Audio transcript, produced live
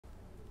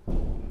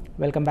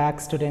Welcome back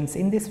students.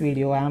 In this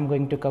video I am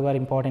going to cover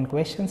important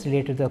questions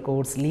related to the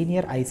course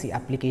Linear IC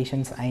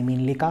Applications, I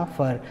mean Lica,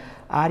 for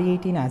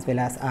R18 as well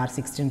as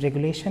R16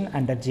 regulation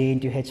under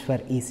Jntuh for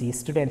EC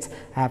students.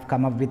 I have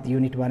come up with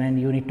Unit 1 and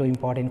Unit 2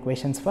 important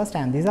questions first,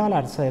 and these all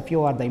are so a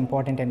few are the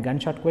important and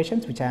gunshot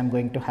questions which I am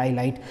going to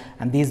highlight,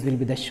 and these will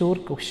be the sure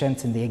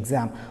questions in the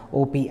exam.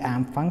 OP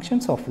amp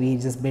functions of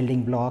various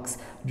building blocks.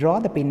 Draw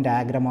the pin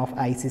diagram of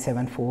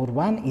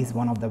IC741 is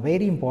one of the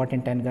very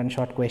important and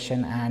gunshot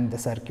question, and the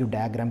circuit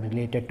diagram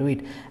related to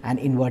it. An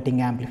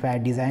inverting amplifier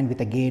designed with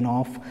a gain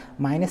of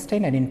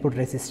 -10 and input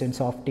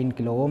resistance of 10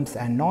 kilo ohms,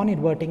 and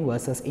non-inverting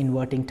versus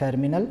inverting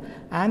terminal,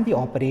 and the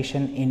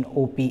operation in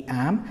OP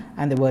amp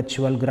and the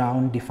virtual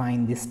ground.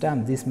 Define this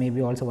term. This may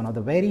be also one of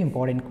the very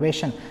important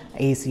question.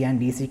 AC and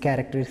DC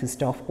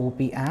characteristics of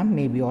OP amp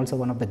may be also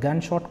one of the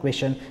gunshot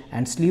question,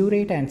 and slew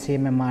rate and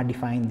CMMR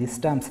define these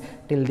terms.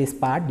 Till this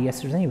part, dear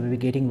students, you will be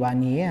getting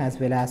 1A as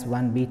well as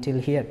 1B till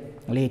here.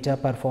 Later,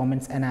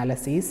 performance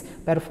analysis,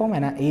 perform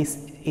an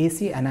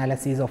AC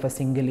analysis of a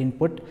single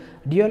input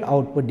dual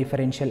output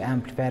differential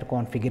amplifier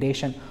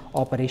configuration,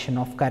 operation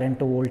of current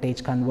to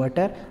voltage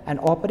converter, and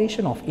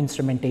operation of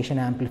instrumentation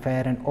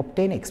amplifier, and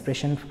obtain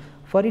expression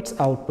for its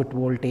output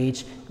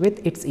voltage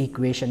with its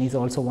equation is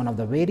also one of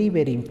the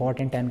very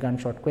important and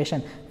gunshot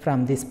question.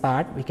 From this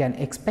part we can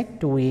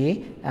expect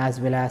 2A as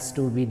well as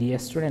 2B, dear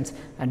students,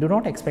 and do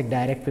not expect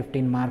direct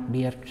 15 mark,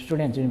 dear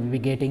students. You will be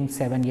getting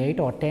 7, 8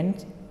 or 10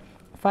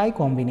 5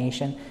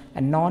 combination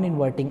and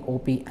non-inverting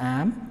OP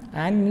amp,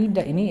 and need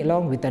the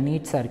along with the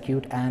need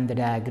circuit and the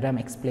diagram.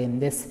 Explain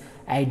this.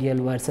 Ideal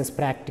versus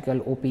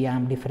practical OP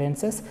amp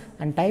differences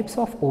and types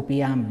of OP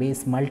amp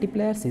based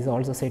multipliers is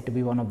also said to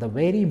be one of the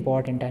very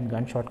important and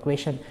gunshot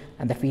question,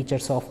 and the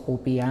features of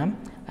OP amp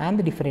and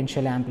the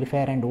differential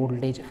amplifier and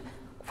voltage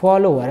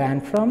follower.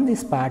 And from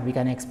this part we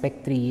can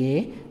expect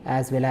 3A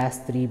as well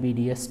as 3B,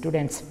 dear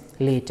students.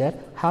 Later,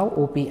 how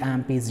OP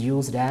amp is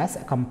used as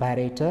a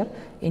comparator,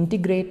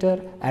 integrator,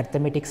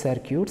 arithmetic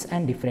circuits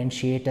and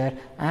differentiator,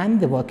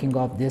 and the working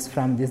of this.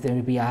 From this they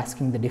will be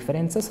asking the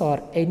differences or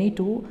any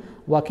two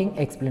working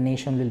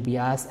explanation will be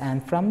asked,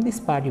 and from this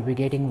part you will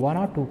be getting 1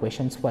 or 2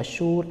 questions for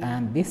sure,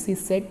 and this is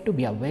said to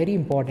be a very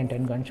important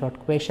and gunshot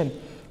question.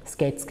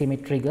 Sketch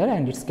schematic trigger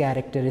and its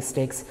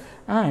characteristics,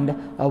 and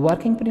a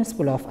working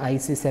principle of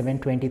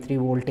IC723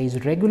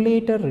 voltage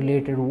regulator.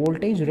 Related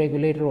voltage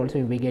regulator also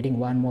you will be getting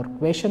 1 more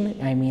question,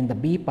 I mean the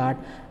B part,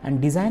 and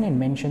design and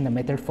mention the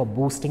method for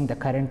boosting the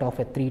current of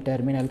a 3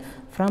 terminal.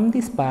 From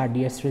this part,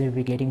 dear students, you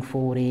will be getting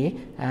 4A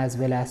as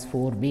well as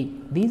 4B.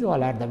 These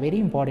all are the very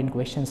important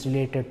questions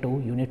related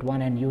to Unit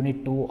 1 and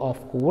Unit 2 of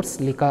course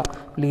Lica.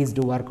 Please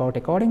do work out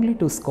accordingly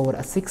to score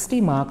a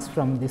 60 marks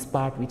from this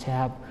part, which I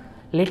have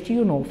let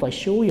you know for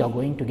sure you are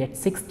going to get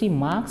 60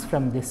 marks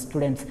from these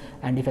students,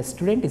 and if a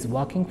student is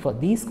working for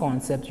these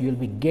concepts you will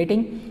be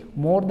getting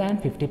more than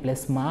 50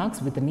 plus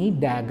marks with neat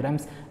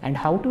diagrams, and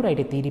how to write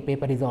a theory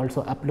paper is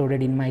also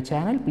uploaded in my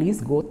channel.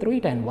 Please go through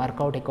it and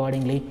work out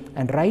accordingly,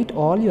 and write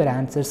all your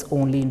answers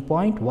only in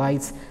point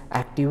wise.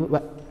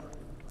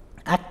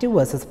 Active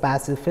versus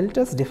passive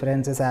filters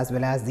differences as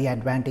well as the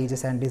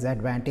advantages and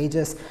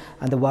disadvantages,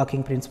 and the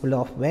working principle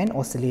of Venn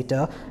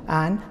oscillator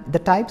and the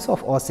types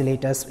of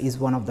oscillators is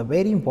one of the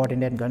very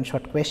important and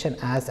gunshot question,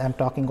 as I am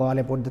talking all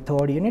about the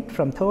third unit.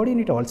 From third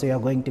unit also you are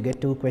going to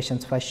get 2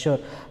 questions for sure.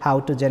 How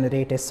to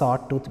generate a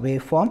sawtooth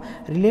waveform,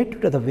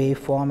 related to the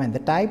waveform and the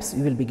types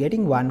you will be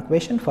getting 1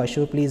 question for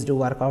sure. Please do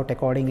work out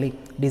accordingly.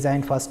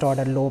 Design first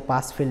order low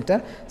pass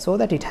filter so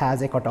that it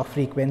has a cutoff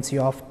frequency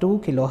of 2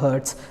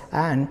 kilohertz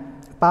and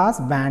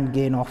pass band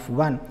gain of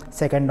 1.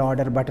 Second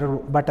order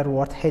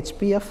Butterworth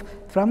HPF.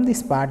 From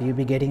this part you will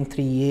be getting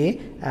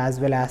 3A as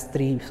well as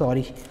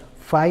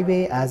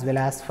 5A as well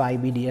as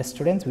 5B, dear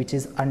students, which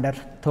is under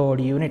third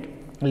unit.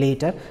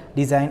 Later,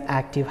 design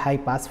active high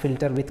pass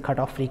filter with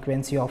cutoff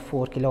frequency of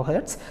 4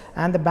 kilohertz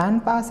and the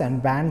band pass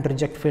and band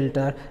reject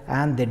filter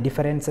and the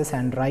differences,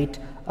 and write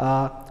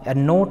a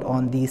note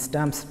on these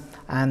terms,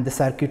 and the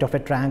circuit of a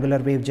triangular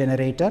wave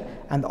generator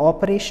and the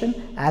operation,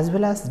 as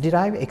well as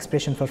derive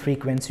expression for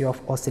frequency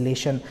of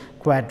oscillation.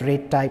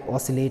 Quadrate type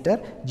oscillator,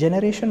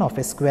 generation of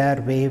a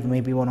square wave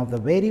may be one of the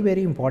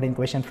very important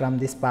question. From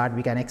this part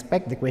we can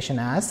expect the question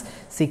as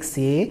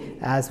 6A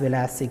as well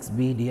as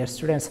 6B, dear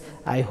students.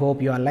 I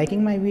hope you are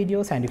liking my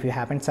videos, and if you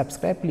haven't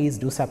subscribed, please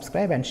do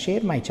subscribe and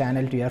share my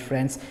channel to your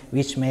friends,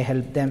 which may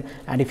help them.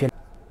 And if you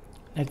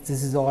next,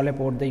 this is all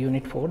about the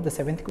Unit 4, the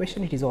 7th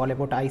question. It is all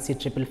about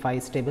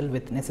IC555 stable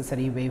with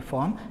necessary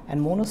waveform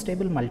and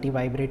monostable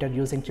multi-vibrator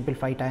using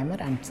 555 timer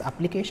and its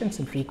applications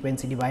in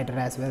frequency divider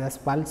as well as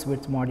pulse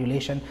width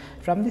modulation.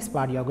 From this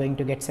part you are going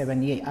to get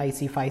 7A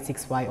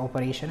IC565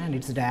 operation and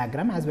its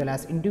diagram, as well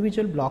as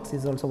individual blocks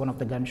is also one of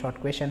the gunshot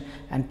question,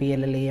 and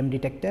PLL AM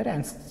detector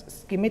and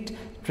schematic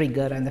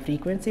trigger and the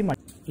frequency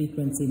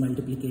frequency,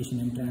 multiplication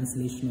and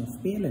translation of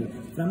parallel.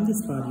 From this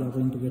part you are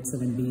going to get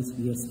 7 B's.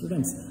 Dear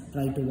students,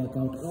 try to work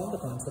out all the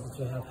concepts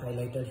you have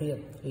highlighted here.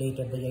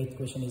 Later the 8th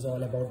question is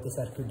all about the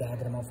circuit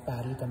diagram of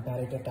parallel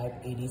comparator type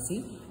ADC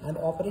and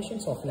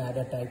operations of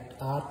ladder type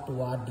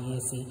R2R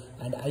DAC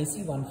and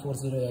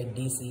IC1408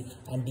 DC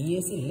and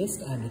DAC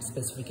list and its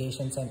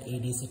specifications and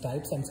ADC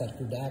types and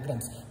circuit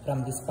diagrams.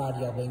 From this part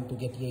you are going to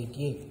get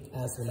 8A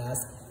as well as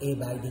A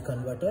by D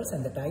converters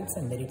and the types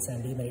and merits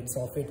and demerits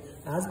of it,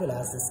 as well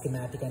as the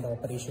schematic and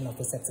operation of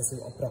the successive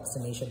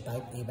approximation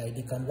type A by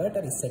D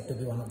converter is said to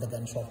be one of the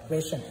gunshot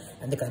question,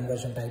 and the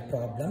conversion type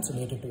problems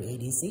related to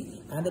ADC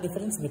and the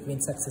difference between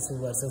successive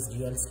versus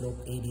dual slope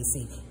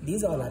ADC.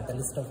 These all are the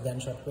list of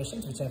gunshot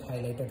questions which I have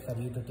highlighted for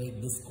you to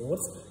take this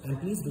course, and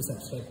please do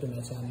subscribe to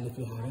my channel if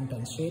you haven't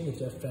and share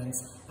with your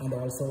friends, and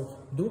also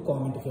do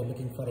comment if you are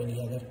looking for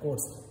any other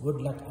course.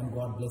 Good luck and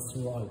God bless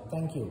you all.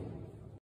 Thank you.